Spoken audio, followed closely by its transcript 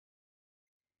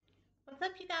What's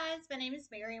up, you guys? My name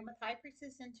is Mary. I'm with High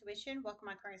Priestess Intuition.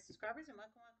 Welcome, my current subscribers, and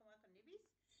welcome, newbies.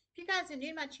 If you guys are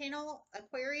new to my channel,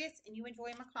 Aquarius, and you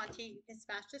enjoy my content, you can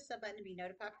smash the sub button to be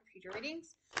notified for future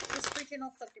readings. This is free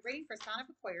general collective reading for sign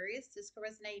of Aquarius. This can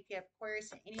resonate if you have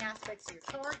Aquarius in any aspects of your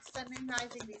chart, Sun, Moon,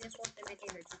 Rising, Venus, or the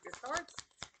making of your charts.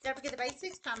 Don't forget the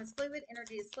basics. Time is fluid.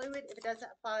 Energy is fluid. If it doesn't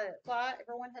apply.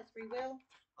 Everyone has free will.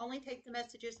 Only take the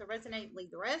messages that resonate and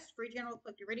leave the rest. Free general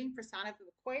collective reading for sign of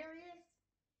Aquarius.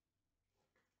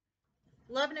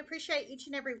 Love and appreciate each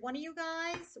and every one of you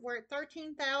guys. We're at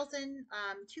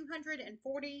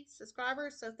 13,240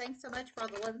 subscribers, so thanks so much for all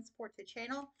the love and support to the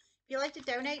channel. If you'd like to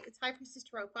donate, it's High Priestess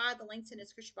Tarot 5. The link's in the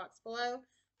description box below.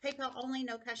 PayPal only,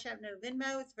 no Cash App, no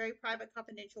Venmo. It's a very private,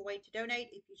 confidential way to donate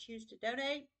if you choose to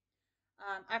donate.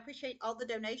 I appreciate all the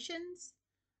donations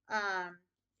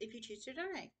if you choose to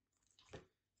donate.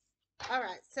 All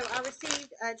right, so I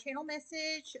received a channel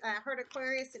message. I heard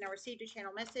Aquarius and I received a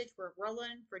channel message. We're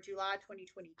rolling for July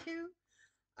 2022.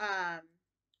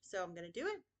 So I'm going to do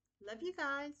it. Love you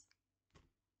guys.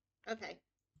 Okay,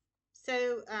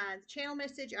 so the channel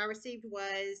message I received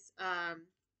was an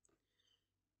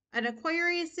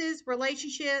Aquarius's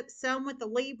relationship, some with the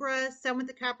Libra, some with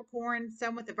the Capricorn,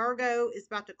 some with the Virgo, is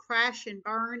about to crash and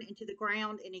burn into the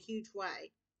ground in a huge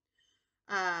way.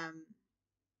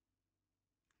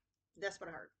 That's what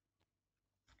I heard.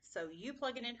 So you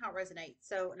plug it in how it resonates.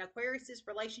 So an Aquarius's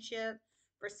relationship,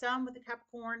 for some with the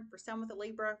Capricorn, for some with the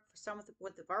Libra, for some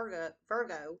with the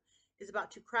Virgo, is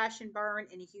about to crash and burn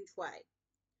in a huge way.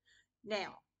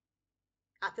 Now,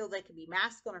 I feel they could be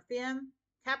masculine or femme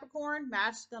Capricorn,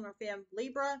 masculine or femme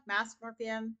Libra, masculine or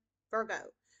femme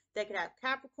Virgo. They could have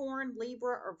Capricorn,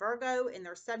 Libra, or Virgo in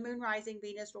their Sun, Moon, Rising,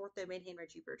 Venus, North Node, Midheaven, or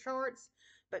Jupiter charts,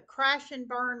 but crash and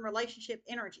burn relationship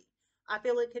energy. I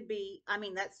feel it could be,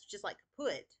 that's just like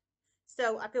kaput.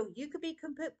 So I feel you could be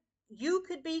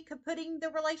kaputting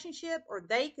the relationship, or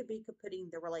they could be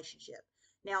kaputting the relationship.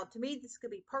 Now, to me, this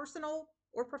could be personal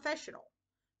or professional.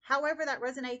 However that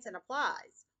resonates and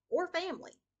applies. Or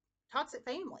family. Toxic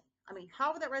family.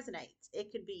 However that resonates.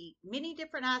 It could be many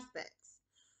different aspects.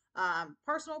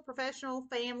 Personal, professional,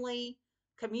 family,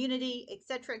 community,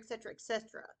 etc., etc.,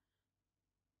 etc.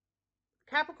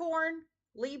 Capricorn,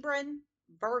 Libran,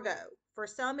 Virgo. For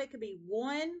some, it could be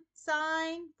one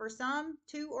sign. For some,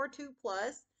 two or two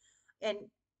plus.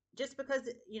 And just because,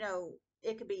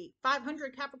 it could be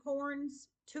 500 Capricorns,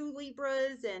 2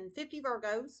 Libras, and 50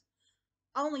 Virgos.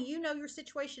 Only you know your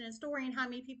situation and story and how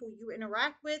many people you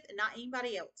interact with, and not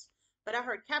anybody else. But I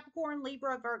heard Capricorn,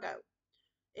 Libra, Virgo.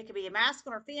 It could be a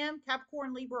masculine or femme,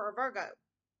 Capricorn, Libra, or Virgo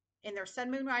in their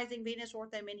Sun, Moon, Rising, Venus,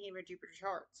 North Node, Midheaven, or Jupiter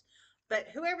charts. But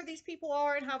whoever these people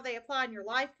are and how they apply in your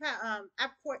life,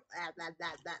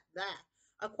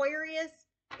 Aquarius,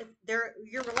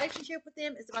 your relationship with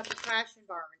them is about to crash and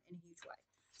burn in a huge way.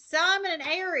 Some in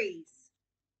Aries.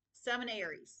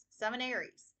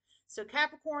 So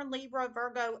Capricorn, Libra,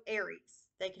 Virgo, Aries.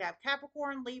 They could have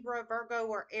Capricorn, Libra, Virgo,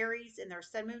 or Aries in their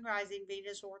Sun, Moon, Rising,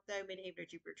 Venus, North Node, Midheaven, or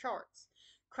Jupiter charts.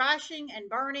 Crashing and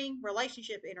burning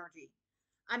relationship energy.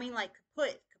 Like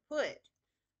kaput.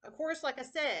 Of course, like I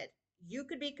said, you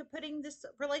could be kaputting this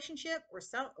relationship,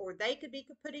 or they could be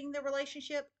kaputting the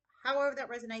relationship. However that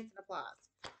resonates and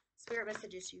applies. Spirit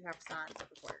messages you have signs of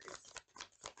Aquarius.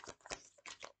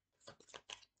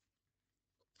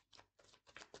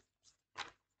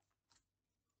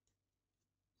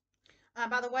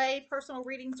 By the way, personal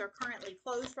readings are currently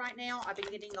closed right now. I've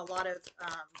been getting a lot of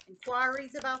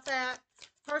inquiries about that.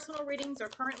 Personal readings are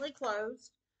currently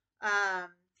closed.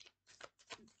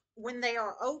 When they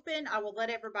are open, I will let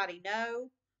everybody know.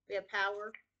 We have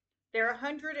power. They're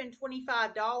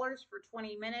 $125 for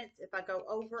 20 minutes. If I go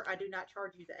over, I do not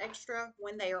charge you the extra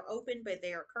when they are open, but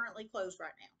they are currently closed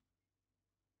right now.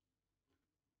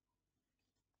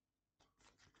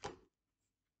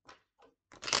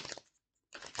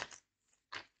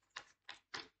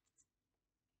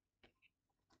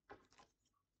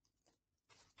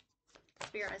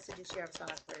 Spirit messages you have sign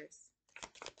up first.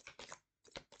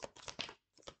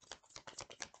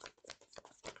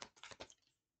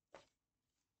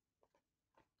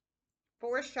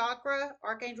 Fourth chakra,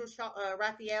 Archangel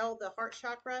Raphael, the heart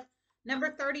chakra. Number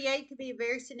 38 could be a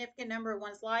very significant number in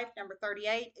one's life. Number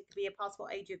 38, it could be a possible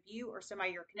age of you or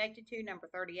somebody you're connected to. Number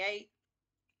 38.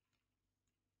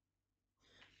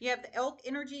 You have the elk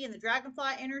energy and the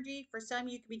dragonfly energy. For some,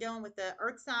 you could be dealing with the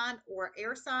earth sign or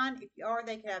air sign. If you are,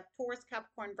 they could have Taurus,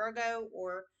 Capricorn, Virgo,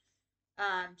 or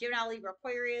Gemini, Libra,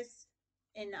 Aquarius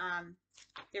in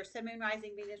their Sun, Moon,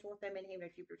 Rising, Venus, North Node, Midheaven, or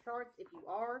Jupiter charts. If you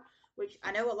are, which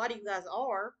I know a lot of you guys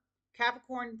are,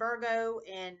 Capricorn, Virgo,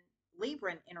 and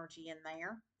Libran energy in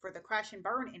there. for the crash and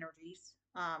burn energies,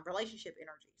 relationship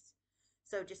energies.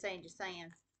 So just saying, just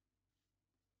saying.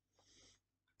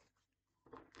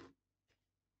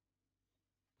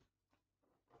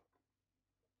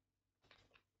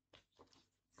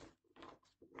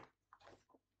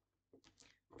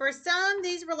 For some,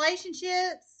 these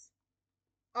relationships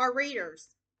are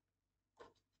readers.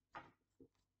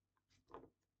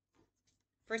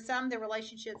 For some, the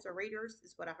relationships are readers,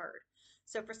 is what I heard.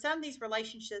 So for some, these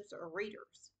relationships are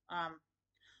readers.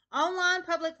 Online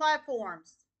public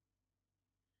platforms.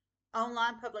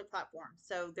 Online public platforms.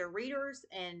 So they're readers,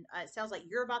 and it sounds like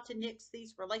you're about to nix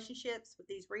these relationships with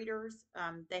these readers.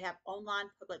 They have online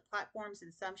public platforms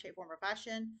in some shape, form, or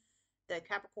fashion. The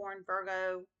Capricorn,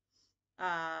 Virgo,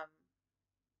 um,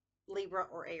 Libra,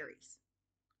 or Aries,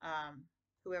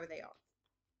 whoever they are.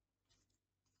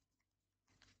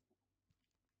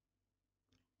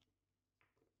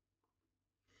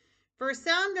 For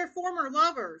some, they're former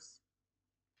lovers.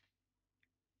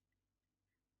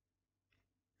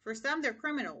 For some, they're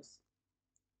criminals.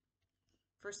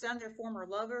 For some, they're former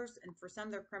lovers, and for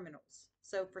some, they're criminals.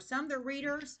 So for some, they're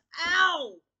readers.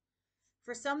 Ow!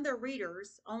 For some, they're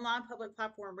readers, online public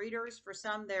platform readers. For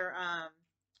some, they're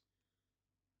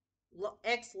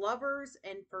ex-lovers,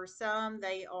 and for some,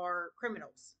 they are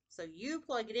criminals. So you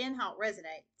plug it in how it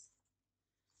resonates.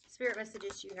 Spirit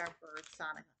messages you have for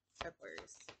sign of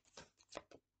Aquarius.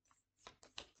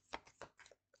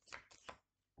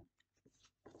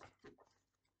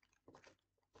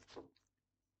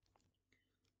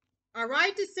 A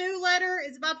right to sue letter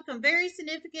is about to become very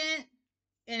significant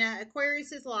in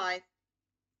Aquarius's life.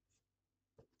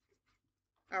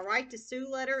 A right to sue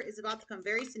letter is about to become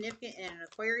very significant in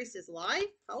Aquarius's life.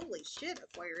 Holy shit,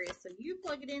 Aquarius. So you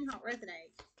plug it in how it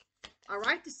resonates. A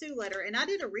right to sue letter. And I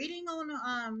did a reading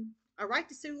on a right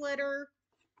to sue letter.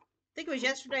 I think it was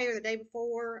yesterday or the day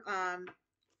before.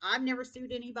 I've never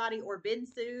sued anybody or been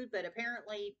sued, but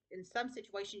apparently in some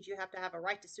situations you have to have a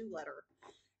right to sue letter.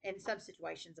 In some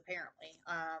situations, apparently.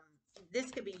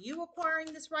 This could be you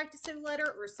acquiring this right to sue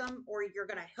letter, or you're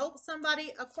going to help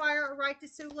somebody acquire a right to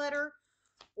sue letter,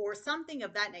 or something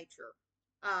of that nature.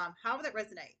 However that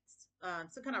resonates.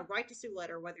 Some kind of right to sue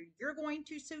letter, whether you're going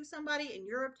to sue somebody and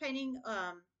you're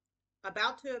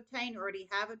about to obtain, or already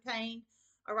have obtained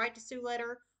a right to sue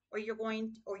letter, or you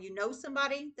know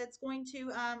somebody that's going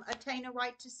to obtain a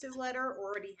right to sue letter, or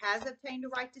already has obtained a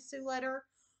right to sue letter,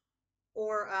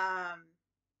 or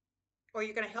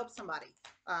you're going to help somebody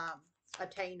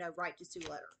obtain a right to sue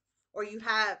letter, or you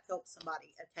have helped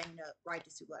somebody obtain a right to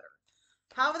sue letter.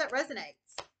 However that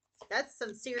resonates. That's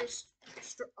some serious.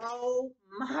 Oh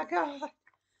my God.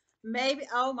 Maybe.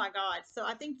 Oh my God. So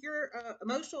I think you're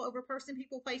emotional over person,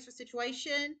 people, place, or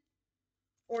situation,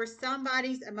 or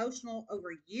somebody's emotional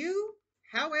over you.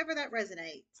 However that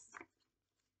resonates.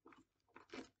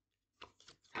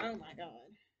 Oh my God.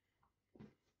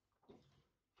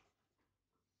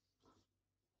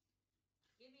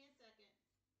 Give me a second.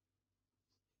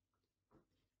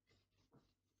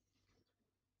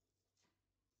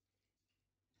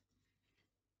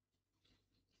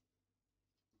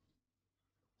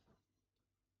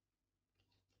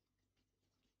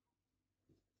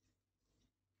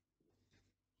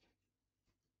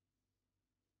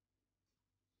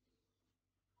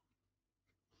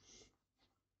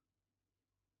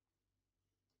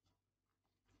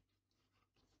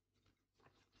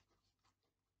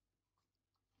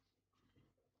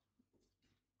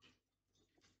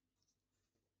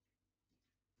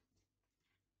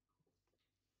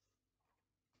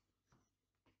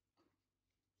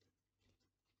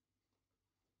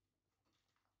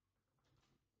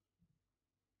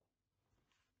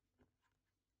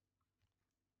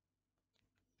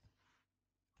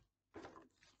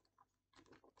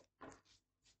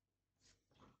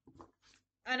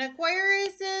 An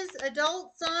Aquarius's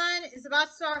adult son is about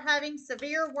to start having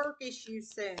severe work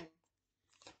issues soon.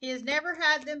 He has never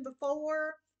had them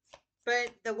before, but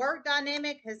the work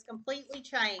dynamic has completely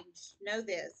changed. Know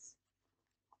this.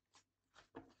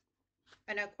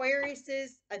 An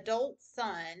Aquarius's adult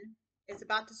son is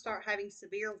about to start having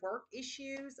severe work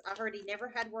issues. I heard he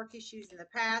never had work issues in the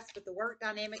past, but the work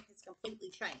dynamic has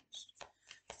completely changed.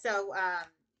 So,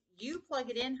 you plug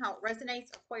it in how it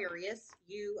resonates, Aquarius.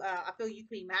 I feel you can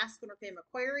be masculine or feminine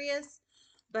Aquarius,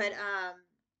 but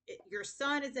your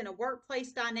son is in a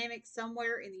workplace dynamic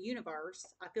somewhere in the universe.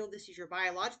 I feel this is your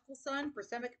biological son. For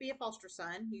some, it could be a foster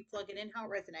son. You plug it in how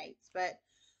it resonates. But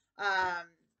I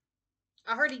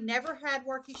heard he never had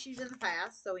work issues in the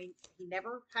past, so he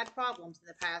never had problems in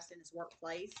the past in his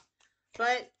workplace.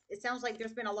 But it sounds like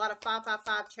there's been a lot of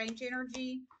 555 change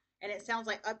energy, and it sounds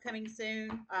like upcoming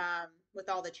soon. with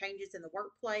all the changes in the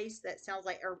workplace that sounds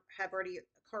like have already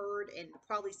occurred, and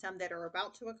probably some that are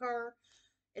about to occur.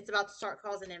 It's about to start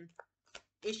causing him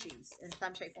issues in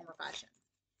some shape, form, or fashion.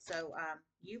 So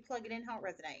you plug it in how it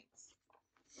resonates.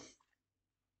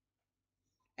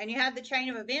 And you have the chain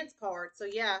of events card. So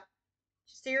yeah,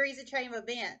 series of chain of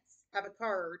events have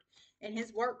occurred in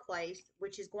his workplace,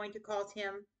 which is going to cause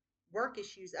him work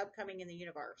issues upcoming in the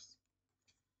universe.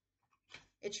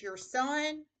 It's your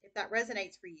son, if that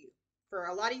resonates for you. For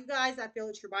a lot of you guys, I feel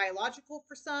it's your biological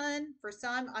for son. For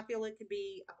some, I feel it could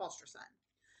be a foster son.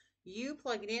 You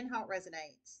plug it in how it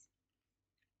resonates.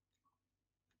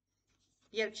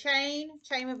 You have chain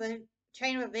of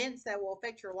events that will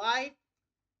affect your life.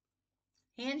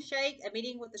 Handshake, a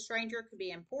meeting with a stranger could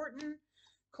be important.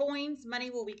 Coins,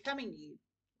 money will be coming to you.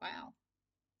 Wow.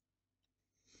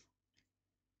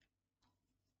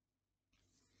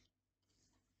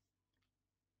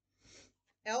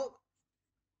 Elk,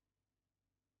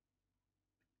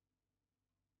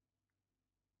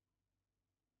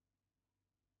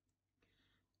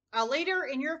 a leader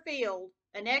in your field,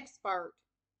 an expert.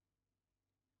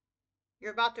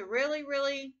 You're about to really,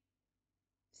 really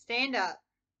stand up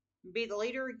and be the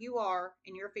leader you are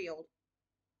in your field.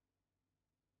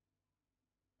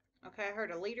 Okay, I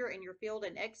heard a leader in your field,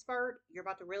 an expert. You're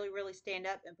about to really, really stand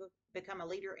up and become a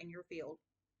leader in your field.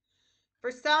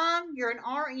 For some, you're an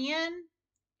RN.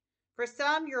 For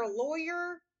some, you're a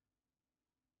lawyer.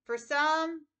 For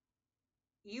some,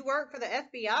 you work for the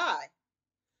FBI.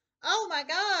 Oh my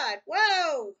God.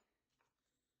 Whoa.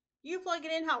 You plug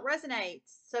it in how it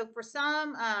resonates. So for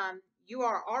some, you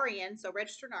are RN, so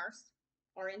registered nurse.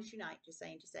 RNs unite, just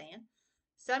saying, just saying.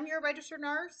 Some you're a registered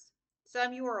nurse.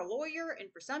 Some you are a lawyer,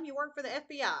 and for some you work for the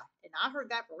FBI. And I heard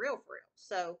that for real, for real.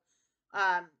 So,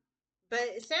 but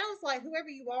it sounds like whoever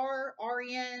you are,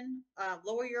 RN,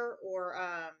 lawyer,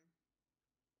 or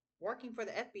working for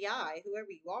the FBI,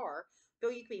 whoever you are,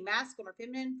 feel you can be masculine or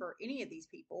feminine for any of these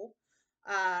people.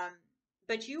 Um,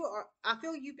 but you are, I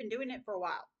feel you've been doing it for a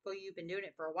while. I feel you've been doing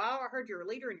it for a while. I heard you're a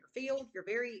leader in your field. You're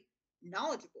very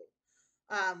knowledgeable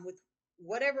with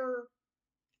whatever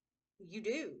you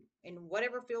do in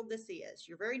whatever field this is.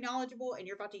 You're very knowledgeable and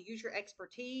you're about to use your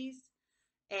expertise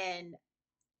and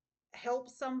help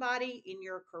somebody in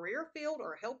your career field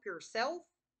or help yourself,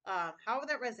 however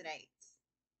that resonates.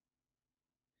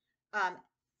 Um,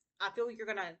 I feel you're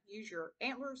going to use your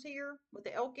antlers here with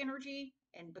the elk energy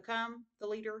and become the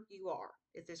leader you are,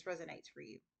 if this resonates for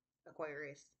you,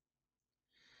 Aquarius.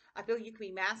 I feel you can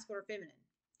be masculine or feminine,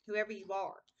 whoever you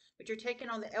are, but you're taking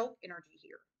on the elk energy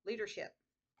here, leadership.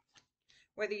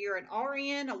 Whether you're an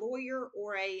RN, a lawyer,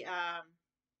 or a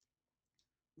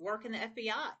work in the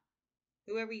FBI,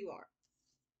 whoever you are.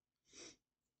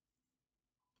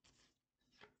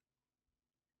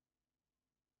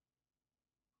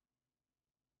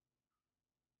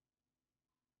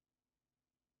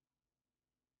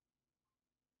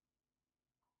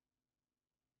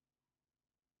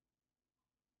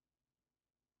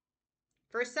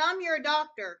 For some, you're a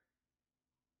doctor.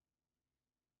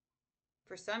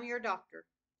 For some, you're a doctor.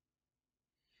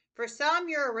 For some,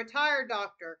 you're a retired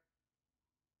doctor.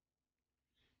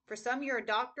 For some, you're a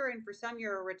doctor, and for some,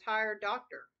 you're a retired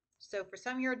doctor. So for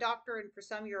some, you're a doctor, and for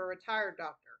some, you're a retired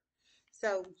doctor.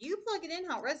 So you plug it in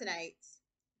how it resonates.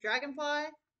 Dragonfly.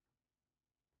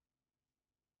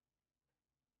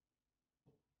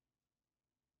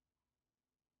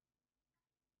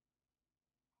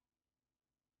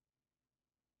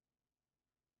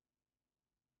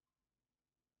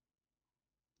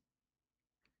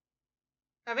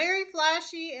 A very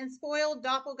flashy and spoiled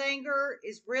doppelganger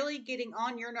is really getting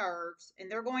on your nerves,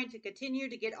 and they're going to continue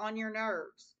to get on your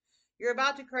nerves. You're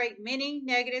about to create many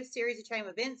negative series of chain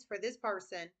events for this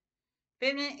person.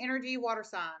 Feminine energy, water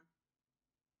sign.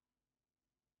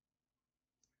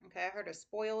 Okay, I heard a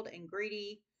spoiled and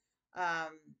greedy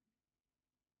um,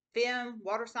 femme,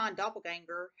 water sign,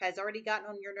 doppelganger has already gotten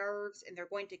on your nerves, and they're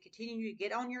going to continue to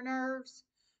get on your nerves.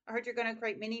 I heard you're going to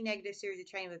create many negative series of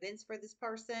chain of events for this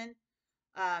person,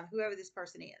 whoever this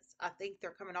person is. I think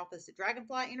they're coming off as the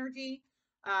dragonfly energy,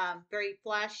 very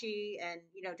flashy, and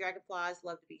you know, dragonflies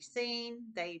love to be seen.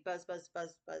 They buzz, buzz,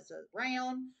 buzz, buzz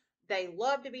around. They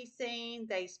love to be seen.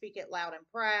 They speak it loud and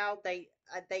proud. They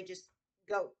just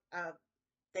go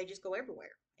they just go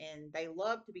everywhere and they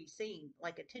love to be seen,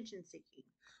 like attention seeking.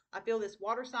 I feel this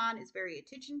water sign is very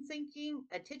attention seeking.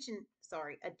 I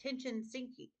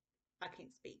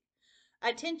can't speak.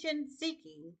 Attention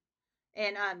seeking.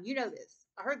 And you know this.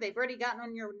 I heard they've already gotten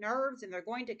on your nerves and they're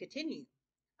going to continue.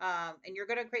 And you're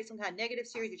going to create some kind of negative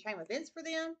series of chain events for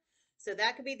them. So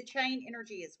that could be the chain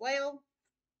energy as well.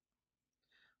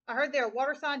 I heard they're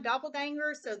water sign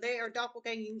doppelgangers, so they are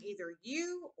doppelganging either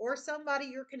you or somebody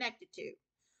you're connected to.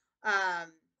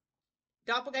 Um,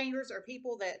 Doppelgangers are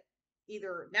people that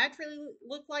either naturally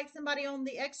look like somebody on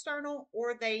the external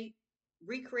or they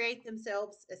recreate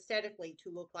themselves aesthetically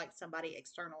to look like somebody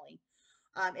externally.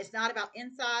 It's not about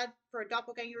inside for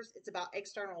doppelgangers, it's about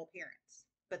external appearance.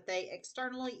 But they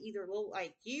externally either look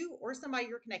like you or somebody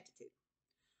you're connected to.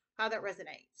 How that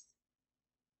resonates.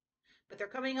 But they're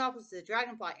coming off as the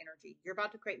dragonfly energy. You're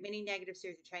about to create many negative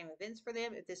series of chain events for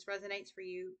them. If this resonates for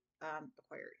you,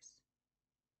 Aquarius.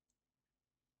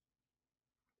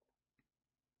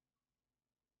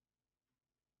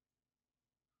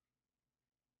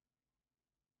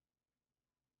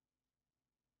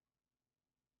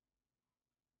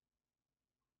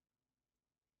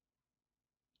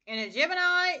 And a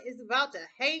Gemini is about to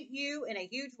hate you in a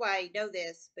huge way. Know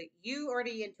this, but you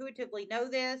already intuitively know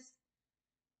this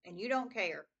and you don't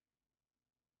care.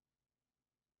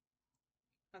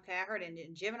 Okay, I heard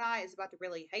it. Gemini is about to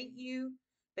really hate you,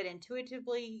 but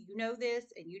intuitively you know this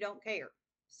and you don't care.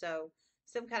 So,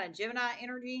 some kind of Gemini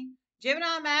energy.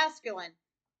 Gemini masculine.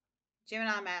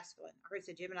 Gemini masculine. I heard it's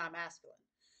a Gemini masculine.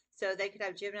 So they could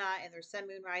have Gemini in their sun,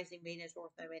 moon, rising, Venus,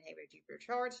 North Node, and Jupiter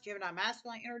charts. Gemini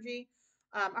masculine energy.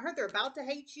 I heard they're about to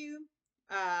hate you.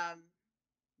 Um,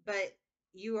 but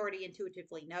you already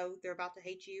intuitively know they're about to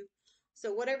hate you.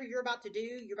 So whatever you're about to do,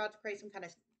 you're about to create some kind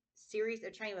of series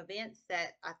of chain of events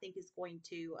that I think is going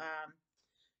to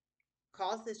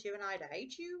cause this Gemini to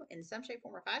hate you in some shape,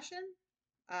 form, or fashion.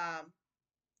 Um,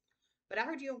 but I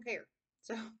heard you don't care.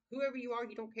 So whoever you are,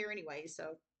 you don't care anyway.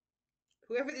 So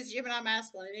whoever this Gemini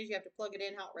masculine is, you have to plug it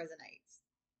in how it resonates.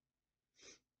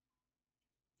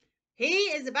 He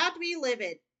is about to be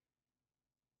livid,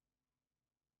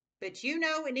 but you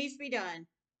know it needs to be done.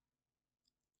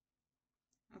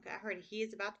 Okay, I heard he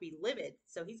is about to be livid,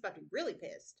 so he's about to be really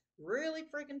pissed. Really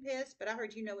freaking pissed, but I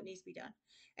heard you know it needs to be done.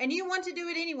 And you want to do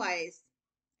it anyways.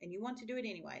 And you want to do it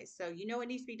anyways. So you know it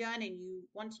needs to be done and you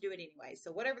want to do it anyway.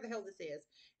 So whatever the hell this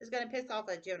is going to piss off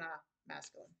a Gemini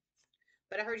masculine.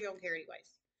 But I heard you don't care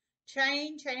anyways.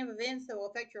 Chain of events that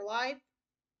will affect your life.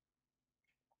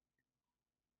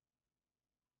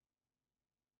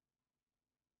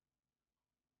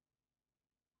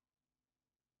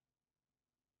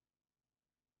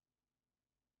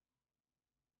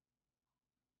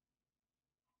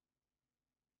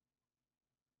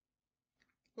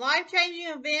 Life changing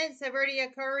events have already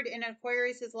occurred in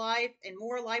Aquarius's life, and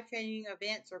more life changing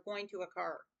events are going to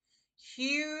occur.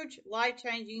 Huge life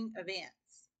changing events.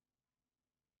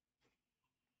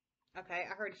 Okay,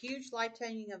 I heard huge life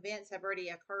changing events have already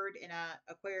occurred in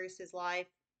Aquarius's life.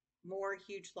 More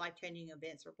huge life changing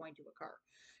events are going to occur.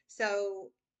 So,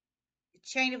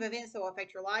 chain of events that will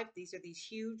affect your life. These are these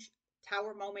huge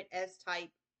tower moment S type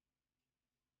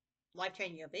life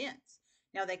changing events.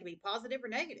 Now, they can be positive or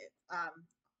negative.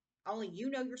 Only you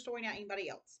know your story, not anybody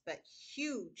else. But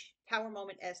huge tower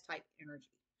moment S type energy,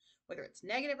 whether it's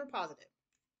negative or positive.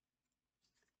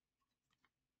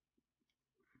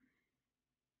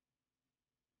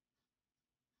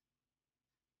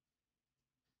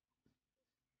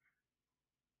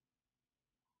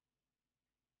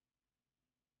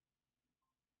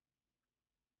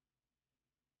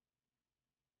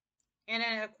 And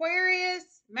an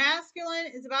Aquarius masculine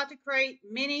is about to create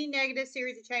many negative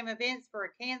series of chain events for a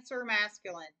Cancer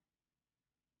masculine.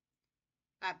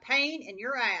 A pain in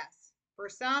your ass. For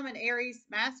some, an Aries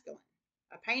masculine.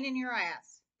 A pain in your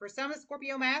ass. For some, a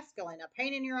Scorpio masculine. A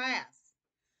pain in your ass.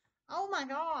 Oh my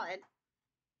God.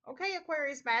 Okay,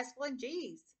 Aquarius masculine.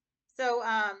 Jeez. So,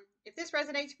 if this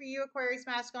resonates for you, Aquarius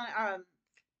masculine,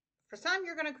 for some,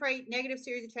 you're going to create negative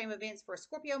series of chain events for a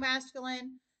Scorpio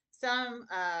masculine, some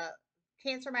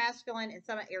Cancer masculine, and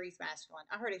some Aries masculine.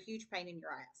 I heard a huge pain in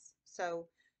your ass. So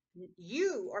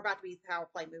you are about to be the power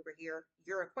play mover here.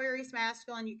 You're Aquarius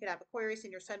masculine. You could have Aquarius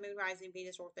in your Sun, Moon, Rising,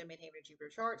 Venus, North, and Midheaven,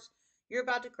 Jupiter charts. You're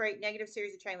about to create negative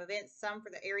series of chain events. Some for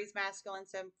the Aries masculine,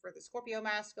 some for the Scorpio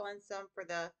masculine, some for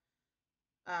the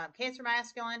Cancer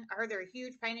masculine. I heard they're a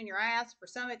huge pain in your ass. For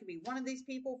some, it could be one of these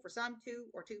people. For some, two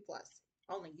or two plus.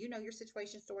 Only you know your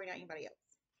situation story, not anybody else.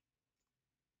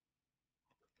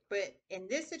 But in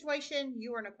this situation,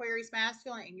 you are an Aquarius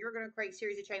masculine, and you're going to create a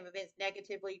series of chain events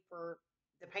negatively for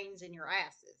the pains in your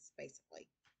asses, basically.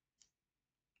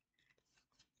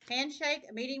 Handshake,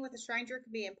 a meeting with a stranger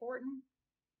can be important.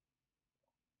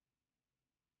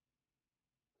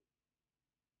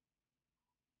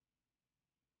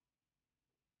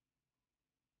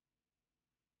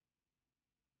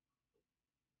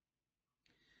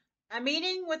 A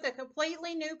meeting with a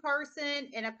completely new person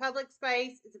in a public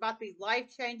space is about to be life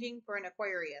changing for an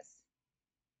Aquarius.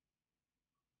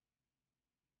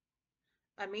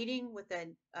 a meeting with a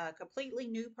completely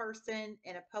new person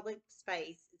in a public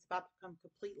space is about to become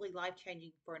completely life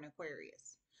changing for an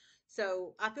Aquarius.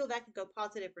 So I feel that could go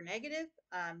positive or negative.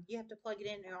 You have to plug it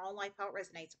in your own life how it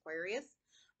resonates, Aquarius.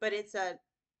 But it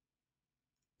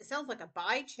sounds like a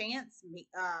by chance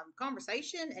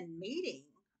conversation and meeting.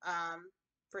 Um,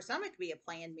 for some, it could be a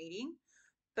planned meeting,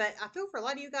 but I feel for a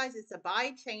lot of you guys, it's a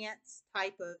by chance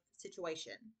type of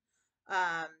situation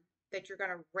um, that you're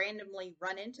going to randomly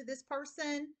run into this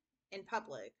person in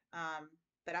public.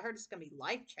 But I heard it's going to be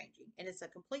life changing, and it's a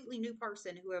completely new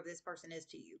person, whoever this person is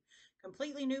to you.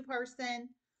 Completely new person.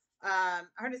 I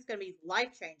heard it's going to be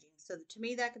life changing. So to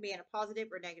me, that could be in a positive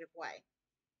or negative way.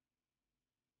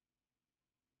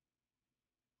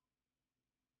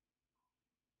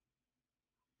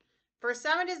 For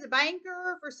some, it is a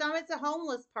banker. For some, it's a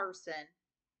homeless person.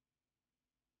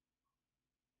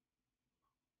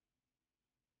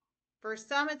 For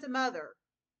some, it's a mother.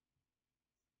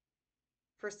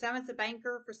 For some, it's a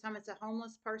banker. For some, it's a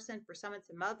homeless person. For some,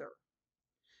 it's a mother.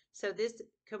 So this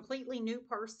completely new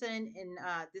person in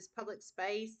this public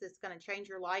space that's going to change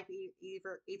your life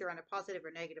either in a positive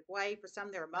or negative way. For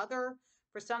some, they're a mother.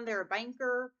 For some, they're a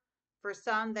banker. For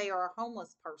some, they are a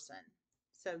homeless person.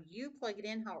 So you plug it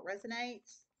in how it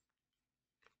resonates.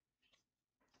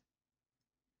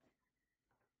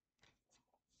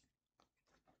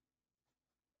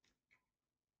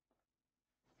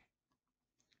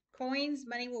 Coins,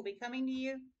 money will be coming to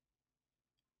you.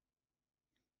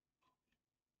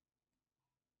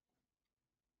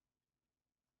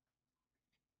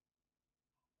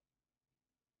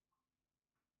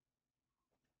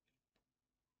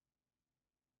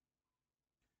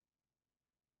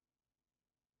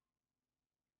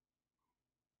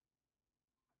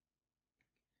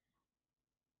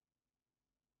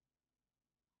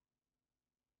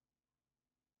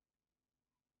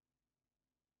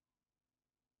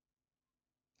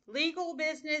 Legal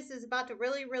business is about to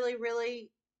really, really, really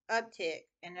uptick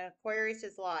in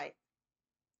Aquarius's life.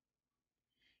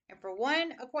 And for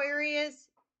one Aquarius,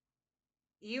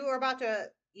 you're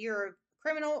a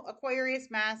criminal Aquarius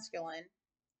masculine.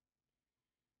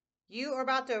 You are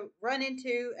about to run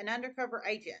into an undercover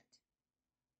agent,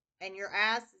 and your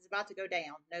ass is about to go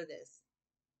down. Know this.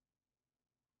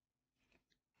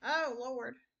 Oh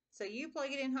Lord. So you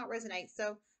plug it in how it resonates.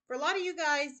 So for a lot of you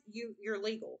guys, you're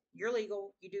legal. You're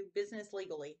legal. You do business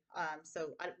legally.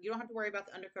 You don't have to worry about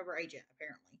the undercover agent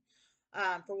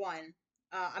apparently. For one,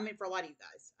 I mean for a lot of you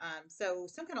guys. So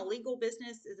some kind of legal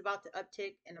business is about to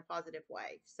uptick in a positive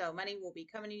way. So money will be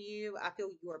coming to you. I feel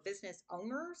you are business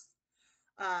owners.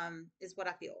 Is what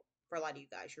I feel for a lot of you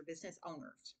guys. You're business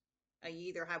owners. You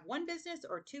either have one business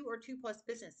or two plus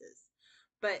businesses.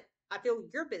 But I feel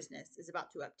your business is about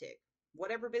to uptick.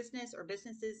 Whatever business or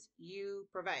businesses you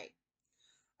purvey.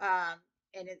 Um,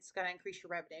 and it's going to increase your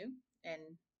revenue and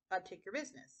uptick your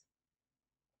business.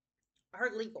 I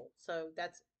heard legal, so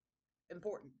that's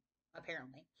important,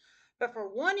 apparently. But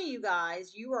for one of you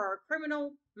guys, you are a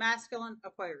criminal masculine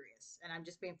Aquarius. And I'm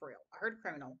just being for real. I heard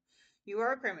criminal. You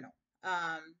are a criminal.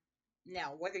 Um,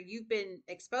 Now, whether you've been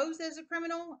exposed as a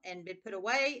criminal and been put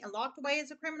away and locked away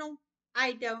as a criminal,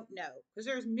 I don't know. Because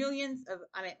there's millions of,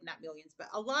 I mean, not millions, but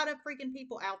a lot of freaking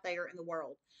people out there in the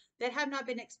world that have not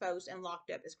been exposed and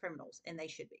locked up as criminals, and they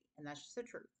should be. And that's just the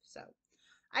truth. So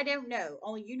I don't know.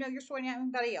 Only you know your story, not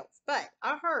anybody else. But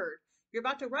I heard you're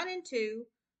about to run into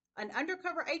an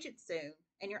undercover agent soon,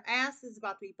 and your ass is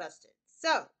about to be busted.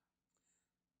 So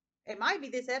it might be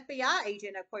this FBI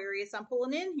agent Aquarius I'm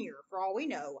pulling in here for all we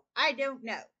know. I don't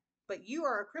know. But you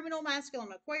are a criminal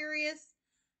masculine Aquarius,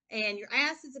 and your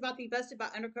ass is about to be busted by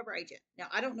undercover agent. Now,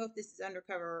 I don't know if this is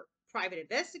undercover private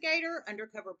investigator,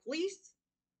 undercover police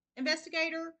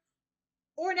investigator,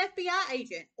 or an FBI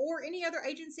agent, or any other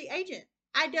agency agent.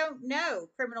 I don't know,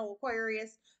 criminal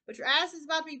Aquarius, but your ass is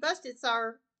about to be busted,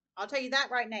 sir. I'll tell you that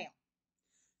right now.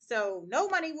 So no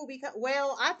money will be.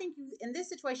 Well, I think you in this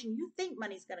situation, you think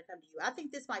money's going to come to you. I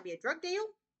think this might be a drug deal.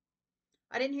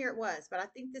 I didn't hear it was, but I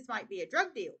think this might be a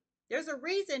drug deal. There's a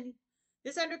reason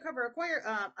this undercover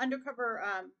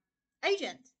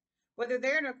agent, whether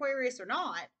they're an Aquarius or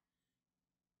not,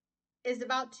 is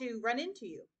about to run into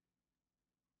you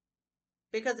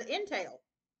because of intel,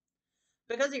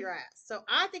 because of your ass. So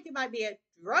I think it might be a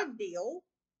drug deal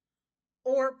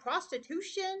or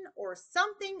prostitution or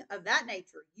something of that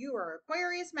nature. You are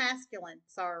Aquarius masculine,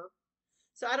 sir.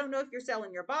 So I don't know if you're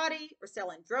selling your body or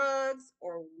selling drugs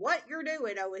or what you're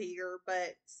doing over here,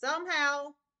 but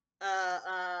somehow, uh,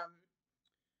 um,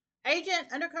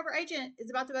 undercover agent is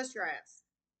about to bust your ass.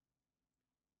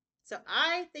 So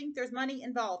I think there's money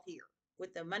involved here.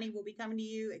 With the money will be coming to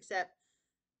you, except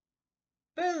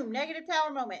Boom, negative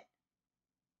tower moment.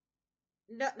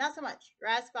 No, not so much. Your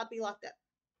ass about to be locked up.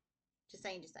 Just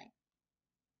saying, just saying.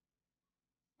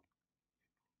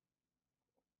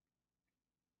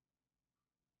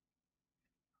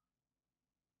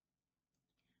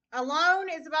 Alone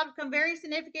is about to become very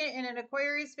significant in an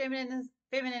Aquarius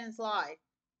feminine's life.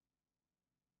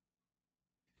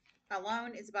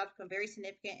 Alone is about to become very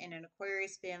significant in an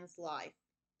Aquarius fem's life.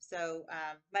 So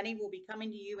money will be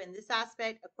coming to you in this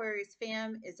aspect. Aquarius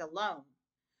fem is alone.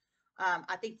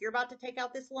 I think you're about to take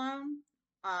out this loan.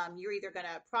 You're either going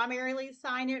to primarily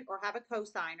sign it or have a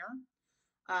co-signer,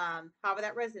 however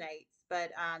that resonates.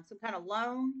 But some kind of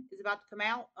loan is about to come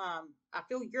out. I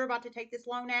feel you're about to take this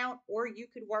loan out, or you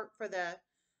could work for the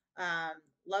um,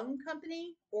 loan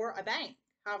company or a bank,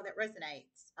 however that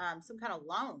resonates. Some kind of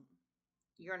loan.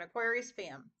 You're an Aquarius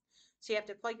fem, so you have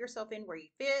to plug yourself in where you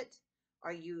fit.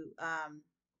 Are you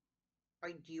or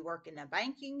do you work in a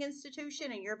banking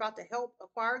institution and you're about to help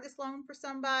acquire this loan for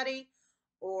somebody,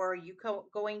 or are you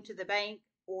going to the bank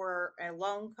or a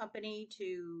loan company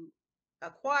to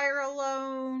acquire a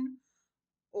loan,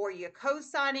 or you're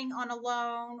co-signing on a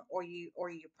loan, or you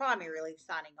primarily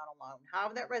signing on a loan,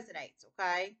 however that resonates.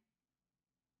 Okay,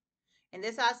 in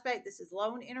this aspect, this is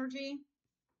loan energy.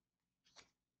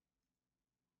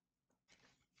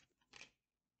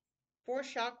 Fourth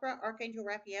chakra, Archangel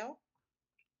Raphael.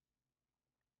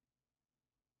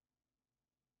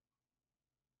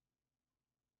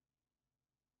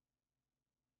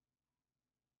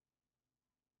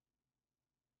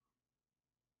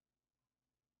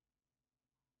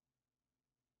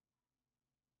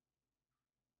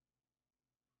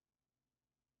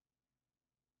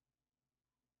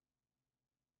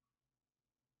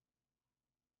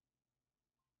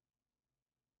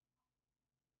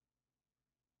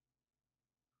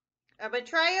 A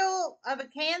betrayal of a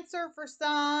Cancer for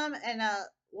some and a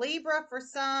Libra for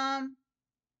some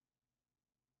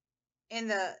in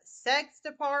the sex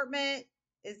department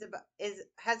is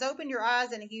has opened your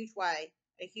eyes in a huge way.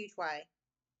 A huge way.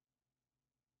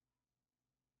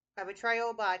 A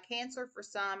betrayal by a Cancer for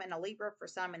some and a Libra for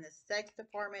some in the sex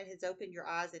department has opened your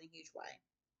eyes in a huge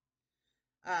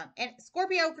way. And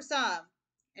Scorpio for some,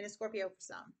 and a Scorpio for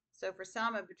some. So for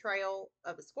some, a betrayal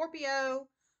of a Scorpio,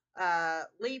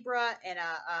 Libra, and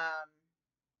a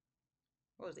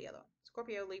what was the other one?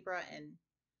 Scorpio, Libra, and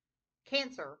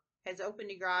Cancer has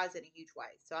opened your eyes in a huge way.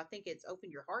 So I think it's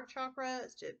opened your heart chakra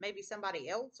to maybe somebody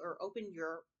else, or opened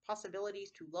your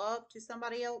possibilities to love to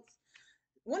somebody else.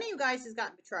 One of you guys has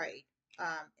gotten betrayed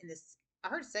in this. I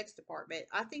heard sex department.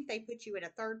 I think they put you in a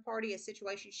third party, a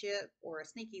situationship, or a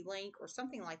sneaky link, or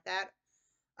something like that.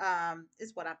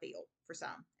 Is what I feel for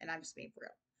some, and I'm just being for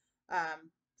real.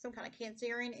 Some kind of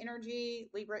Cancerian energy,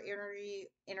 Libra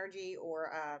energy,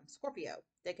 or Scorpio.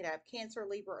 They could have Cancer,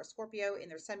 Libra, or Scorpio in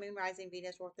their Sun, Moon, Rising,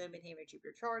 Venus, North Node, Midheaven, and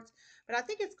Jupiter charts. But I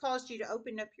think it's caused you to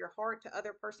open up your heart to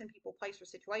other person, people, place, or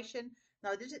situation.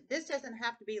 Now, this doesn't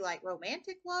have to be like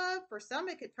romantic love. For some,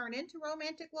 it could turn into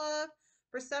romantic love.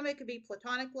 For some, it could be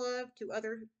platonic love to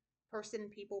other person,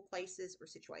 people, places, or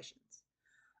situations.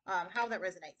 How that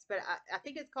resonates. But I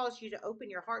think it's caused you to open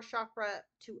your heart chakra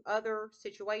to other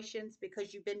situations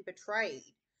because you've been betrayed.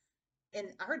 And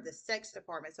I heard the sex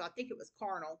department, so I think it was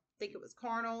carnal. I think it was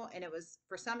carnal, and it was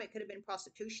for some it could have been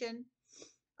prostitution.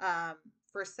 Um,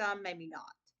 for some, maybe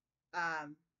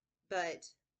not. But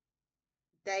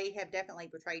they have definitely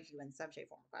betrayed you in some shape,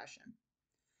 form, or fashion.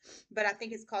 But I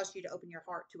think it's caused you to open your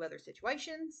heart to other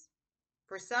situations.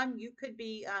 For some, you could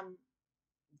be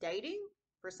dating.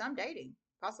 For some, dating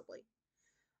possibly.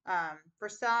 For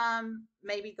some,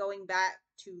 maybe going back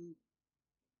to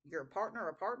your partner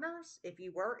or partners if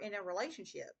you were in a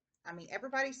relationship. I mean,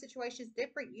 everybody's situation is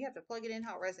different. You have to plug it in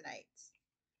how it resonates.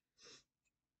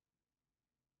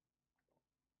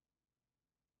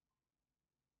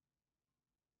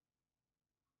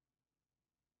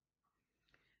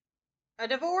 A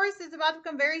divorce is about to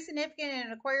become very significant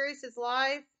in Aquarius's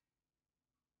life,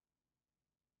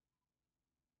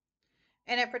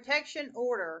 and a protection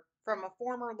order from a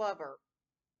former lover.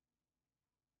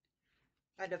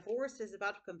 A divorce is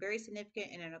about to become very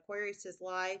significant in an Aquarius's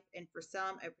life, and for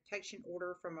some, a protection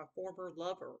order from a former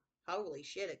lover. Holy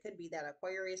shit! It could be that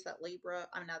Aquarius, that Libra.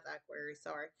 I'm not that Aquarius.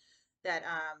 Sorry, that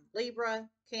Libra,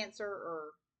 Cancer,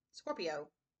 or Scorpio.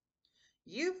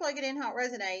 You plug it in how it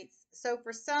resonates. So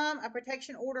for some, a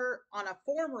protection order on a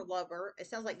former lover. It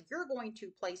sounds like you're going to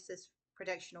place this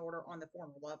protection order on the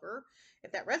former lover,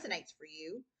 if that resonates for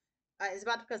you. Is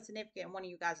about to become significant in one of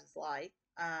you guys' life.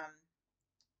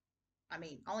 I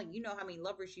mean, only you know how many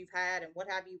lovers you've had and what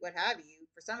have you, what have you.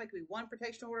 For some, it could be one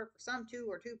protection order. For some, two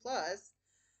or two plus.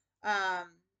 Um,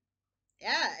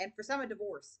 Yeah, and for some, a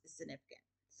divorce is significant.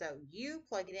 So you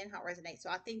plug it in how it resonates. So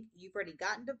I think you've already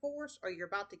gotten divorced or you're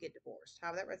about to get divorced.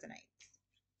 How that resonates.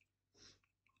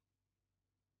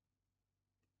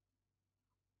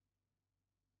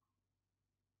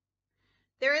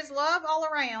 There is love all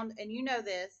around, and you know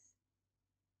this.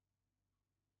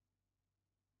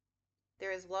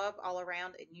 There is love all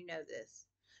around, and you know this.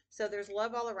 So there's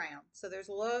love all around. So there's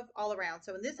love all around.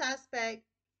 So in this aspect,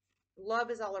 love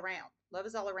is all around. Love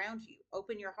is all around you.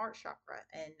 Open your heart chakra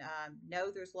and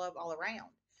know there's love all around.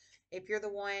 If you're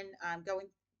the one going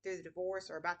through the divorce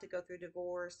or about to go through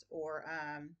divorce or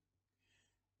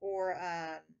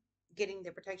getting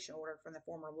the protection order from the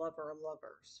former lover or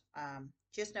lovers,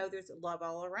 just know there's love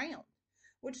all around.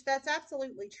 Which that's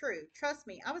absolutely true. Trust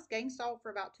me, I was gang stalked for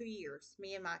about 2 years,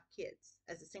 me and my kids,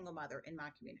 as a single mother in my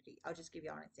community. I'll just give you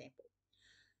all an example.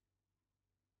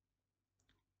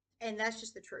 And that's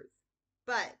just the truth.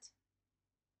 But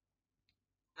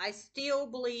I still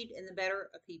believed in the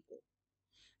better of people.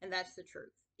 And that's the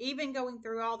truth. Even going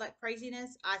through all that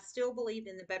craziness, I still believed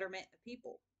in the betterment of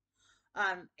people.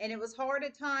 And it was hard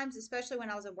at times, especially when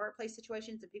I was in workplace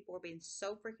situations and people were being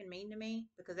so freaking mean to me,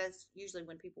 because that's usually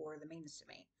when people were the meanest to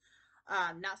me.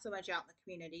 Not so much out in the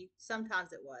community.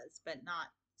 Sometimes it was, but not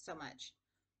so much.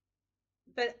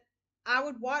 But I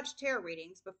would watch tarot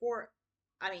readings before,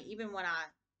 I mean, even when I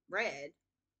read,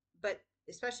 but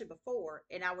especially before,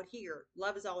 and I would hear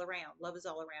love is all around, love is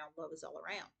all around, love is all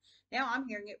around. Now I'm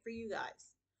hearing it for you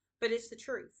guys, but it's the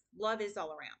truth. Love is all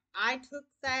around. I took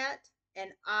that and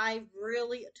I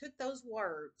really took those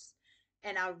words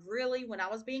and I really, when I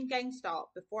was being gang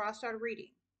stalked before I started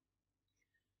reading,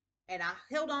 and I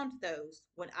held on to those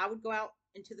when I would go out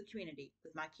into the community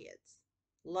with my kids.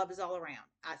 Love is all around.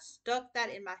 I stuck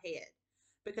that in my head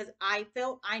because I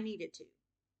felt I needed to.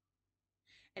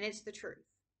 And it's the truth.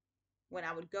 When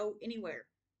I would go anywhere,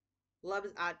 love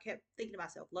is, I kept thinking to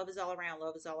myself, love is all around,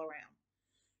 love is all around.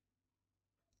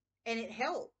 And it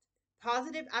helped.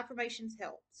 Positive affirmations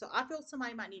help. So I feel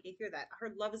somebody might need to hear that. I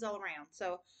heard love is all around.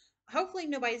 So hopefully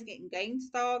nobody's getting gang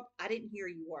stalked. I didn't hear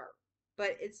you were.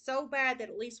 But it's so bad that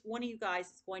at least one of you guys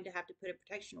is going to have to put a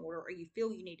protection order, or you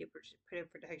feel you need to put a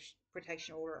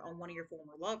protection order on one of your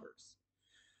former lovers.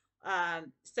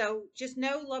 So just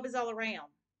know love is all around.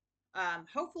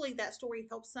 Hopefully that story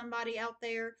helps somebody out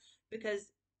there,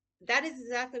 because that is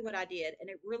exactly what I did. And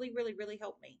it really, really, really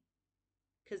helped me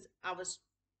because I was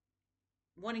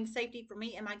wanting safety for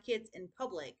me and my kids in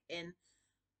public. And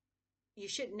you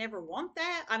should never want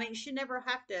that. I mean, you should never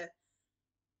have to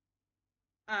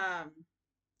um,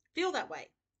 feel that way.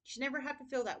 You should never have to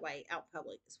feel that way out in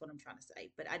public, is what I'm trying to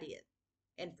say. But I did.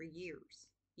 And for years,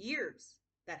 years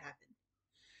that happened.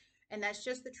 And that's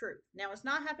just the truth. Now, it's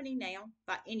not happening now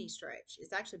by any stretch.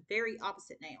 It's actually very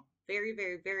opposite now. Very,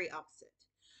 very, very opposite.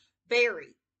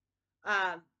 Very.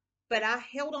 Um, but I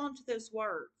held on to those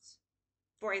words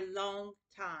for a long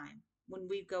time when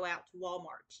we go out to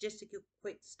Walmart just to get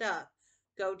quick stuff,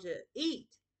 go to eat,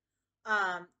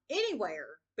 anywhere,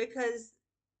 because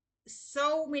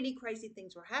so many crazy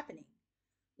things were happening.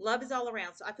 Love is all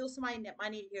around. So I feel somebody that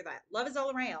might need to hear that. Love is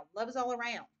all around. Love is all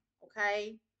around.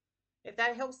 Okay. If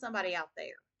that helps somebody out there.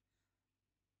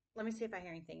 Let me see if I hear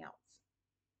anything else.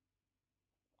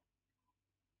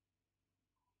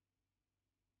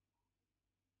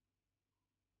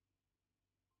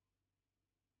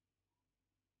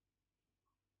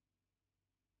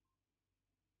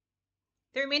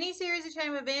 Through many series of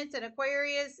chain of events, an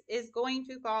Aquarius is going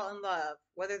to fall in love,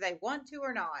 whether they want to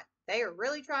or not. They are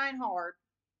really trying hard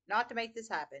not to make this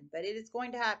happen, but it is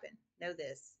going to happen. Know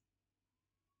this.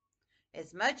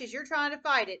 As much as you're trying to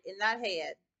fight it in that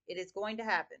head, it is going to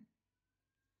happen.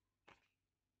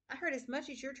 I heard as much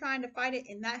as you're trying to fight it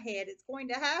in that head, it's going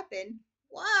to happen.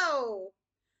 Whoa.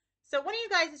 So one of you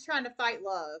guys is trying to fight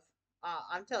love.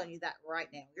 I'm telling you that right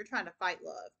now. You're trying to fight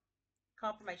love.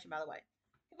 Confirmation, by the way.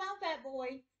 Come on, fat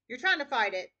boy. You're trying to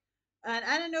fight it. And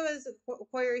I don't know, as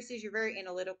Aquarius is, you're very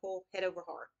analytical, head over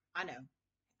heart. I know.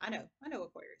 I know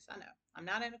Aquarius. I know. I'm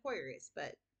not an Aquarius,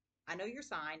 but I know your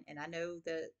sign, and I know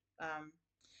the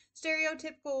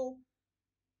stereotypical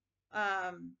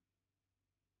um,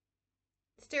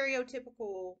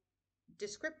 stereotypical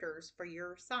descriptors for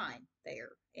your sign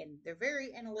there, and they're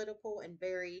very analytical and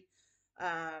very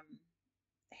um,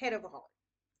 head over heart,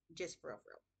 just for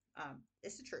real.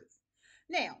 It's the truth.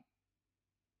 Now,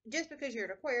 just because you're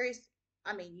an Aquarius,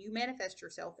 I mean, you manifest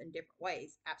yourself in different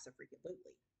ways. Absolutely.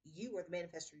 You are the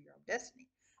manifestor of your own destiny.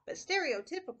 But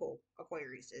stereotypical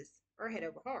Aquariuses are head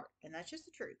over heart. And that's just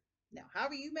the truth. Now,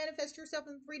 however you manifest yourself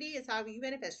in 3D is however you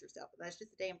manifest yourself. And that's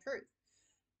just the damn truth.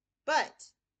 But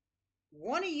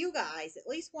one of you guys, at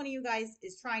least one of you guys,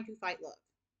 is trying to fight love.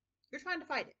 You're trying to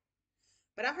fight it.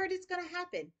 But I heard it's going to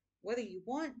happen, whether you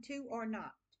want to or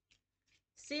not.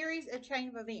 Series of chain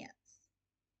of events.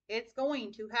 It's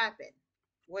going to happen,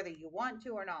 whether you want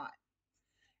to or not.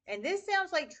 And this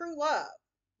sounds like true love.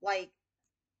 Like,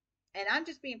 and I'm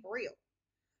just being for real.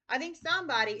 I think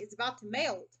somebody is about to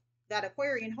melt that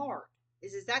Aquarian heart,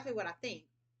 is exactly what I think.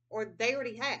 Or they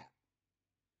already have.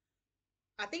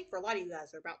 I think for a lot of you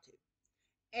guys are about to.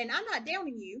 And I'm not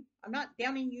downing you. I'm not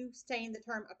downing you saying the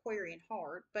term Aquarian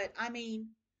heart, but I mean,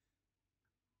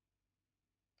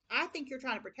 I think you're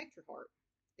trying to protect your heart,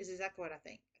 is exactly what I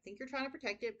think. I think you're trying to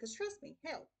protect it because trust me,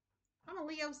 hell, I'm a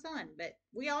Leo sun, but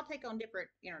we all take on different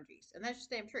energies, and that's just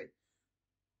damn true.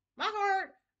 My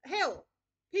heart, hell,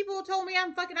 people told me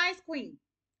I'm fucking ice queen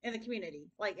in the community,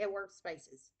 like at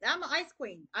workspaces. I'm an ice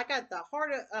queen. I got the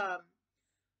heart of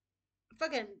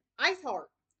fucking ice heart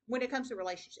when it comes to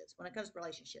relationships. When it comes to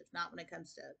relationships, not when it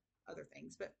comes to other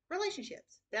things, but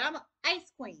relationships. That I'm an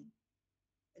ice queen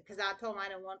because I told them I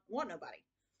didn't want nobody.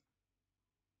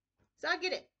 So I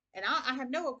get it, and I have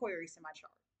no Aquarius in my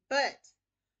chart. But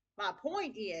my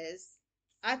point is,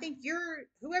 I think you're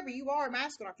whoever you are,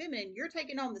 masculine or feminine, you're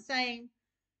taking on the same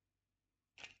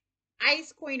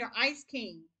ice queen or ice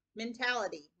king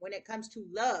mentality when it comes to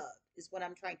love, is what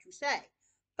I'm trying to say.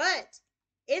 But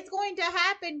it's going to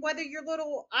happen whether your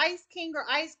little ice king or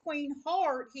ice queen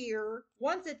heart here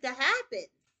wants it to happen.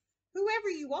 Whoever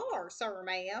you are, sir or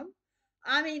ma'am.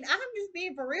 I mean, I'm just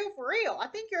being for real, for real. I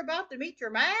think you're about to meet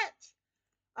your match.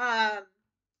 Um,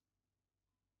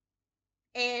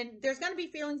 and there's going to be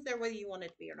feelings there whether you want it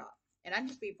to be or not. And I'm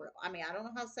just being for real. I mean, I don't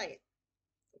know how to say it.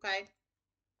 Okay.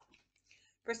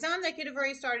 For some, they could have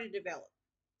already started to develop.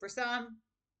 For some,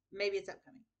 maybe it's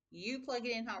upcoming. You plug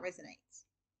it in how it resonates.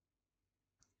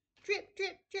 Drip,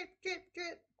 drip, drip, drip,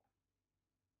 drip.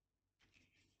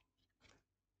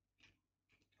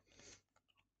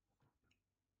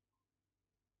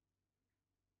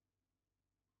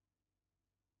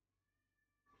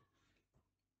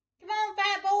 Come on,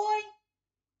 fat boy.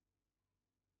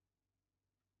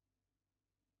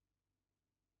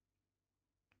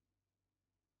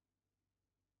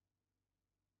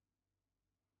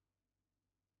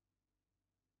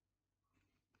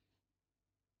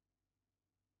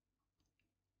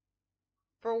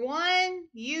 For one,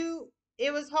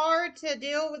 it was hard to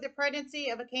deal with the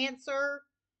pregnancy of a Cancer,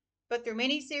 but through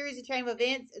many series of chain of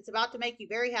events, it's about to make you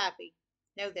very happy.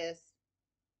 Know this.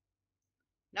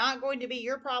 Not going to be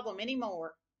your problem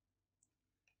anymore.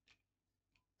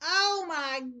 Oh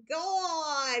my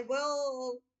God.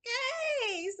 Well,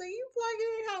 okay. So you plug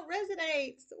it in how it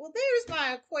resonates. Well, there's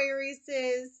my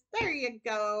Aquariuses. There you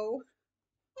go.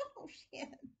 Oh shit.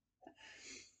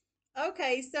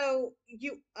 Okay, so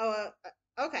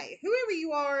okay, whoever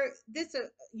you are, this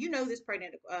you know this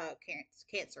pregnant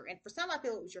Cancer, and for some I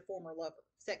feel it was your former lover,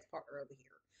 sex partner over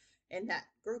here in that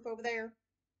group over there.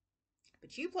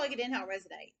 But you plug it in how it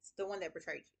resonates. The one that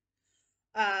betrayed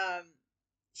you.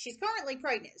 She's currently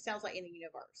pregnant. It sounds like in the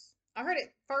universe. I heard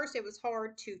at first it was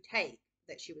hard to take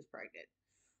that she was pregnant.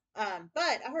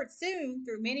 But I heard soon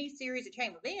through many series of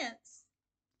chain events,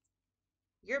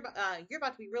 you're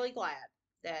about to be really glad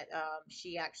that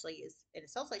she actually is. And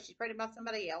it sounds like she's pregnant by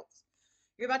somebody else.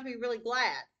 You're about to be really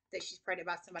glad that she's pregnant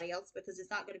by somebody else because it's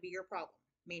not going to be your problem.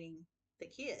 Meaning the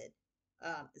kid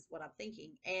is what I'm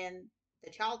thinking, and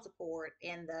the child support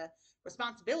and the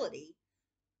responsibility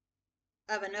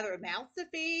of another mouth to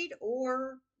feed,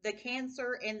 or the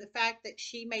Cancer and the fact that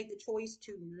she made the choice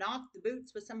to knock the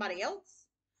boots with somebody else.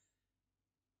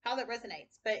 How that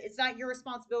resonates, but it's not your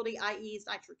responsibility, i.e., it's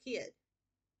not your kid,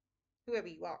 whoever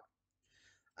you are.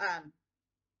 Um,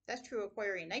 that's true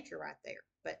Aquarian nature right there.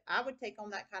 But I would take on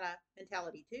that kind of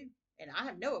mentality too. And I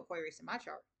have no Aquarius in my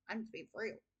chart. I'm just being for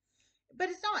real. But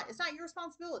it's not. It's not your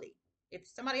responsibility. If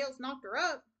somebody else knocked her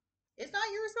up, it's not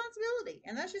your responsibility.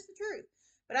 And that's just the truth.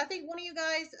 But I think one of you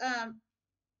guys,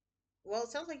 well, it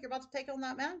sounds like you're about to take on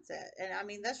that mindset. And I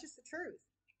mean, that's just the truth.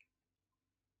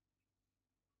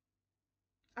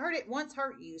 I heard it once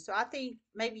hurt you. So I think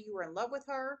maybe you were in love with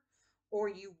her, or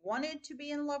you wanted to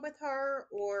be in love with her,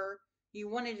 or you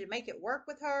wanted to make it work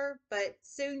with her, but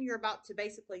soon you're about to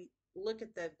basically look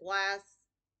at the glass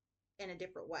in a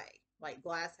different way, like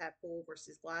glass half full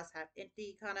versus glass half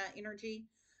empty kind of energy,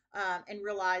 and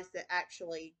realize that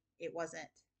actually it wasn't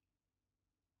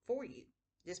for you.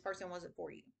 This person wasn't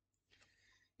for you,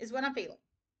 is what I'm feeling.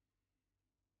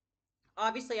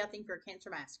 Obviously, I think you're a Cancer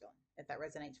masculine, if that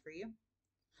resonates for you.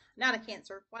 Not a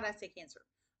Cancer. Why did I say Cancer?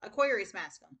 Aquarius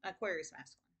masculine. Aquarius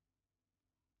masculine.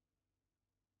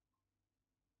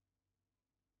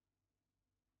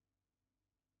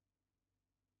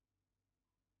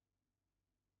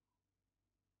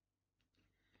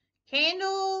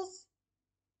 Candles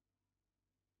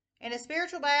and a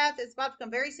spiritual bath is about to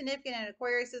become very significant in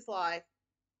Aquarius's life.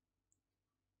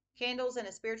 Candles and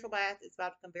a spiritual bath is about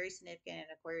to become very significant in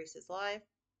Aquarius's life.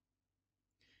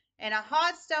 And a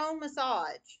hot stone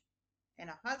massage. And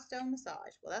a hot stone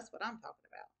massage. Well, that's what I'm talking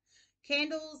about.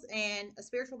 Candles and a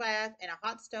spiritual bath and a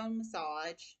hot stone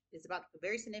massage is about to be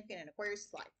very significant in Aquarius'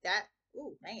 life. That,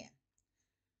 oh man,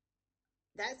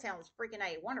 that sounds freaking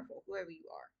A wonderful, whoever you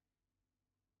are.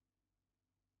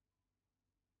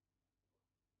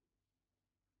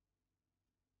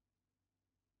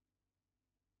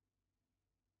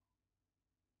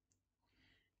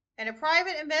 And a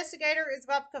private investigator is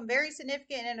about to become very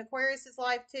significant in Aquarius'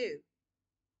 life too.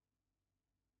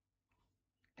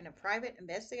 And a private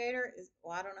investigator is,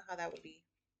 well, I don't know how that would be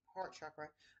heart chakra.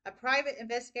 A private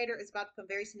investigator is about to become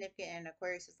very significant in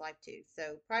Aquarius' life too.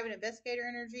 So private investigator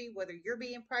energy, whether you're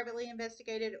being privately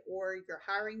investigated or you're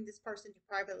hiring this person to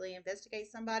privately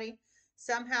investigate somebody,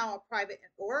 somehow a private,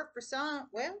 or for some,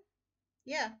 well,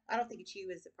 yeah, I don't think it's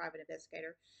you as a private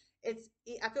investigator.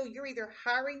 I feel you're either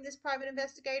hiring this private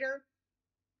investigator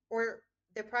or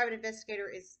the private investigator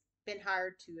is been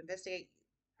hired to investigate you.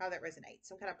 How that resonates.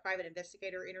 Some kind of private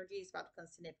investigator energy is about to become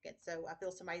significant. So I feel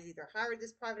somebody's either hired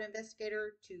this private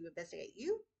investigator to investigate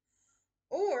you,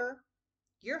 or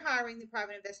you're hiring the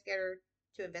private investigator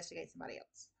to investigate somebody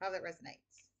else. How that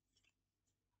resonates.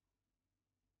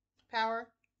 Power.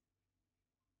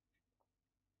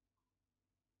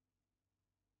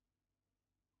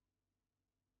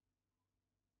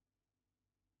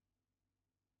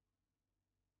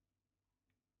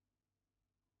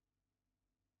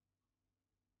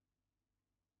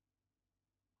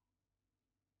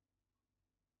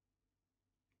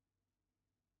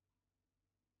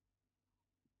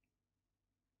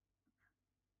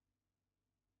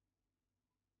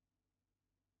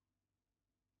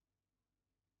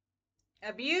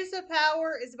 Abuse of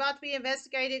power is about to be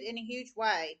investigated in a huge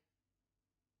way.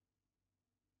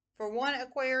 For one,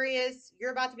 Aquarius,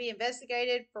 you're about to be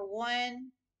investigated. For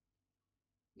one,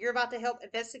 you're about to help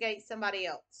investigate somebody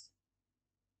else.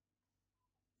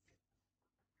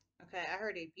 Okay, I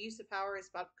heard abuse of power is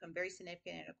about to become very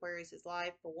significant in Aquarius's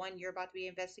life. For one, you're about to be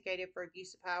investigated for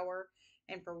abuse of power,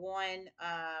 and for one,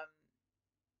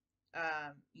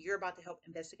 you're about to help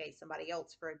investigate somebody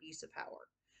else for abuse of power.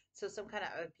 So some kind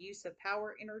of abuse of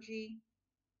power energy,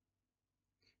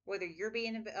 whether you're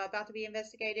being about to be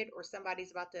investigated or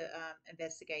somebody's about to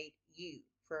investigate you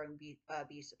for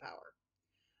abuse of power,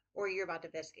 or you're about to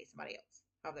investigate somebody else.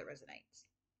 How that resonates.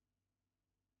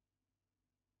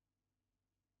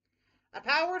 A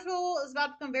power tool is about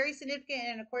to become very significant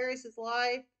in Aquarius's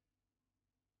life.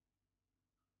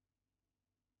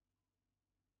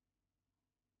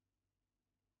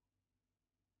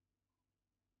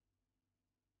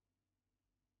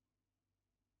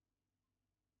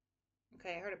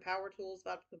 Okay, I heard a power tool is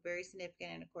about to become very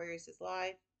significant in Aquarius's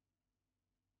life.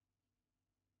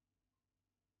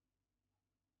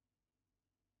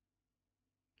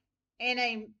 And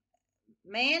a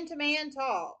man-to-man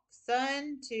talk,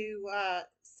 son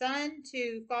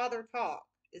to father talk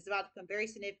is about to become very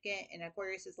significant in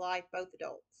Aquarius's life, both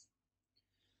adults.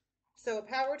 So a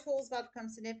power tool is about to become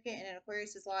significant in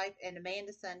Aquarius's life, and a man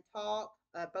to son talk,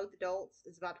 both adults,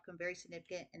 is about to become very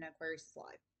significant in Aquarius's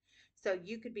life. So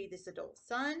you could be this adult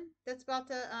son that's about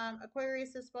to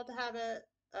Aquarius that's about to have a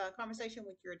conversation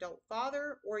with your adult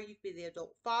father, or you could be the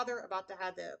adult father about to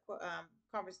have the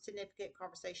significant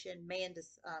conversation, man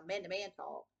to man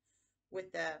talk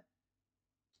with the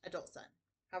adult son.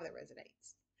 How that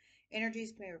resonates.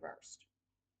 Energies can be reversed.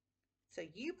 So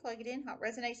you plug it in how it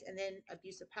resonates, and then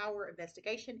abuse of power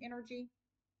investigation energy.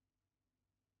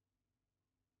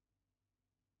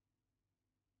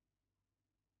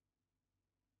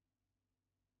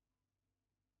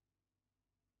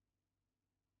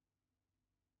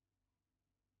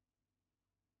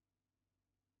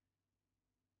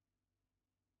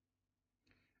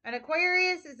 An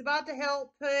Aquarius is about to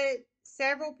help put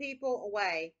several people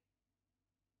away.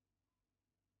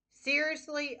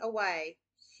 Seriously away.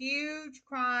 Huge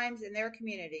crimes in their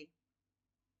community.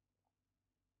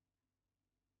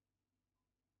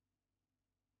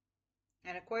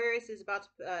 And Aquarius is about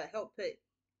to help put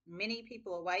many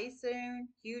people away soon.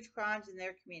 Huge crimes in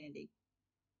their community.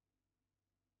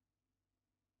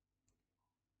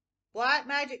 Black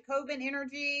magic coven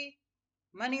energy,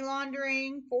 money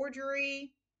laundering,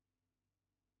 forgery,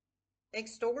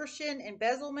 extortion,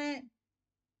 embezzlement.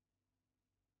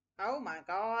 Oh my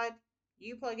God.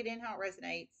 You plug it in how it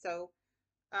resonates. So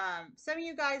some of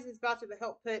you guys is about to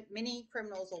help put many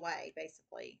criminals away,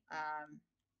 basically.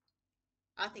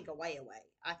 I think away.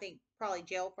 I think probably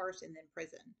jail first and then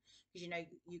prison, because you know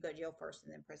you go jail first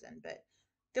and then prison. But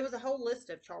there was a whole list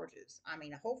of charges. I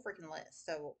mean, a whole freaking list.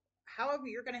 So, however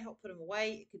you're going to help put them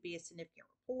away, it could be a significant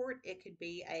report. It could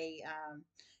be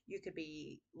you could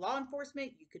be law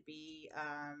enforcement. You could be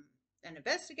an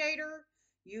investigator.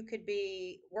 You could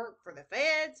be work for the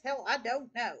feds. Hell, I don't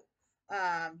know.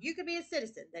 You could be a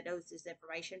citizen that knows this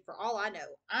information. For all I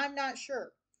know, I'm not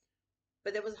sure.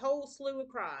 But there was a whole slew of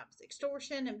crimes: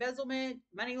 extortion, embezzlement,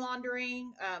 money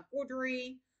laundering,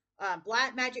 forgery,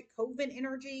 black magic, coven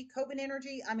energy.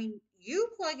 I mean, you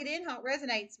plug it in how it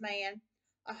resonates, man.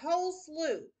 A whole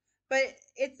slew. But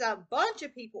it's a bunch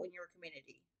of people in your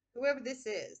community, whoever this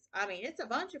is. I mean, it's a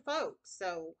bunch of folks.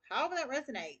 So, however that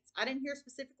resonates, I didn't hear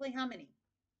specifically how many.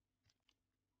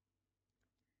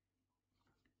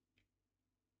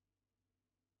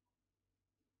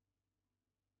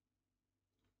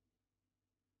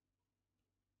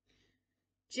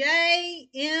 J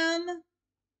M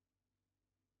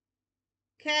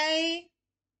K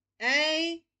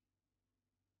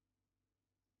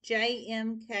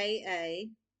A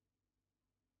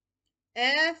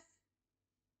F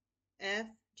F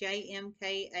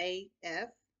JMKAF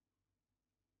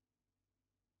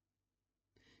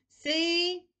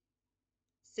C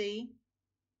C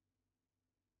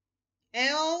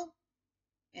L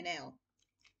and L.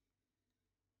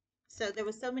 So there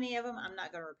was so many of them. I'm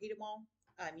not going to repeat them all.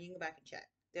 You can go back and check.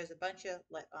 There's a bunch of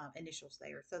initials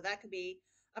there. So that could be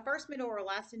a first, middle, or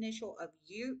last initial of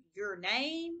your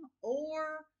name,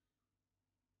 or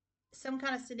some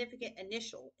kind of significant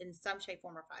initial in some shape,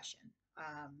 form, or fashion,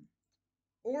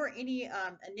 or any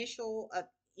initial of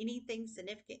anything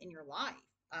significant in your life.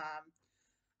 Um,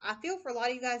 I feel for a lot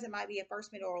of you guys, it might be a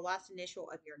first, middle, or last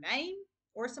initial of your name,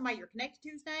 or somebody you're connected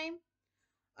to's name.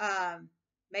 Um,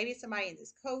 Maybe somebody in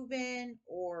this coven,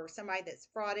 or somebody that's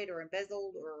frauded or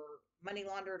embezzled or money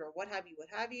laundered or what have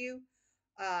you,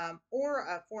 or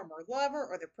a former lover,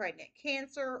 or the pregnant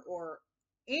cancer, or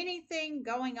anything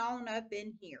going on up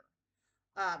in here.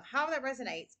 How that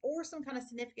resonates, or some kind of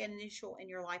significant initial in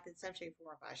your life in some shape,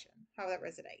 form, or fashion. How that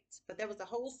resonates. But there was a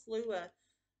whole slew of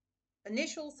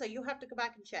initials, so you'll have to go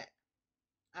back and check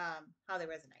how they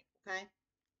resonate. Okay.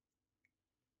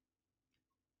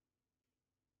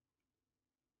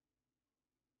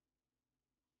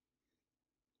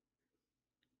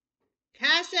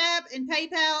 Cash App and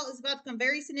PayPal is about to become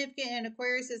very significant in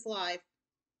Aquarius's life.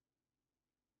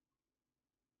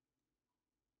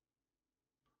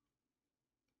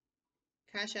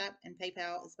 Cash App and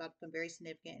PayPal is about to become very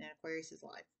significant in Aquarius's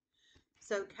life.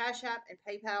 So Cash App and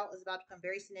PayPal is about to become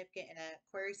very significant in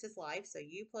Aquarius's life. So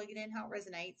you plug it in how it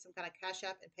resonates, some kind of Cash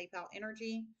App and PayPal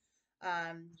energy.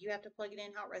 You have to plug it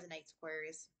in how it resonates,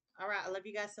 Aquarius. All right. I love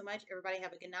you guys so much. Everybody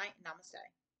have a good night and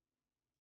namaste.